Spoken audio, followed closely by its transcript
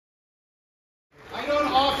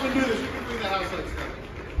often do this. You can bring the house lights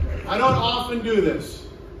down. I don't often do this,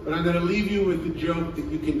 but I'm going to leave you with the joke that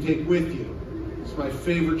you can take with you. It's my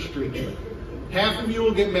favorite street joke. Half of you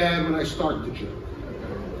will get mad when I start the joke.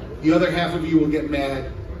 The other half of you will get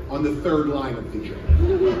mad on the third line of the joke.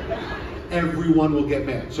 Everyone will get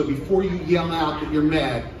mad. So before you yell out that you're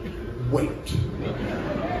mad, wait.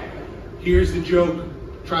 Here's the joke.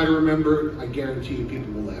 Try to remember it. I guarantee you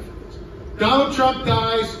people will laugh at this. Donald Trump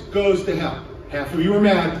dies, goes to hell. Half of you are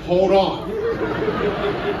mad. Hold on.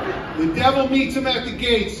 The devil meets him at the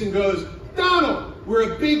gates and goes, Donald,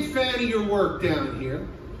 we're a big fan of your work down here.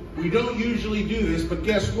 We don't usually do this, but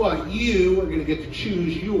guess what? You are going to get to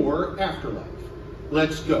choose your afterlife.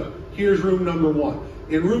 Let's go. Here's room number one.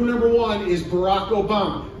 In room number one is Barack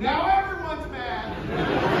Obama. Now everyone's mad.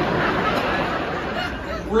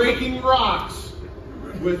 Breaking rocks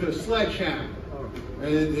with a sledgehammer.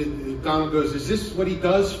 And Donald goes, is this what he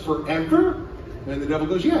does forever? And the devil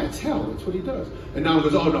goes, yeah, it's hell. That's what he does. And Donald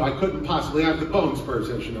goes, oh no, I couldn't possibly. I have the bone spurs,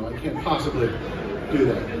 as you know. I can't possibly do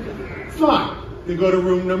that. Fine. They go to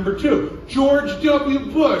room number two. George W.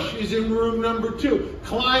 Bush is in room number two,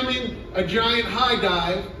 climbing a giant high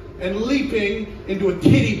dive and leaping into a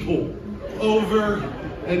kiddie pool over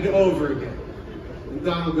and over again. And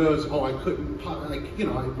Donald goes, oh, I couldn't,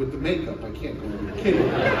 with the makeup, I can't go in the kiddie pool.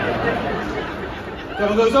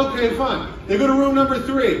 Donald goes, okay, fine. They go to room number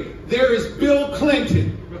three. There is Bill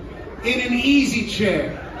Clinton in an easy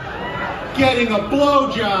chair, getting a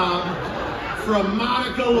blowjob from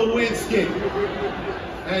Monica Lewinsky.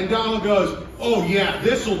 And Donald goes, oh yeah,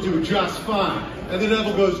 this'll do just fine. And the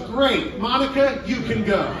devil goes, great, Monica, you can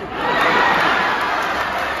go. Good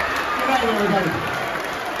night, everybody.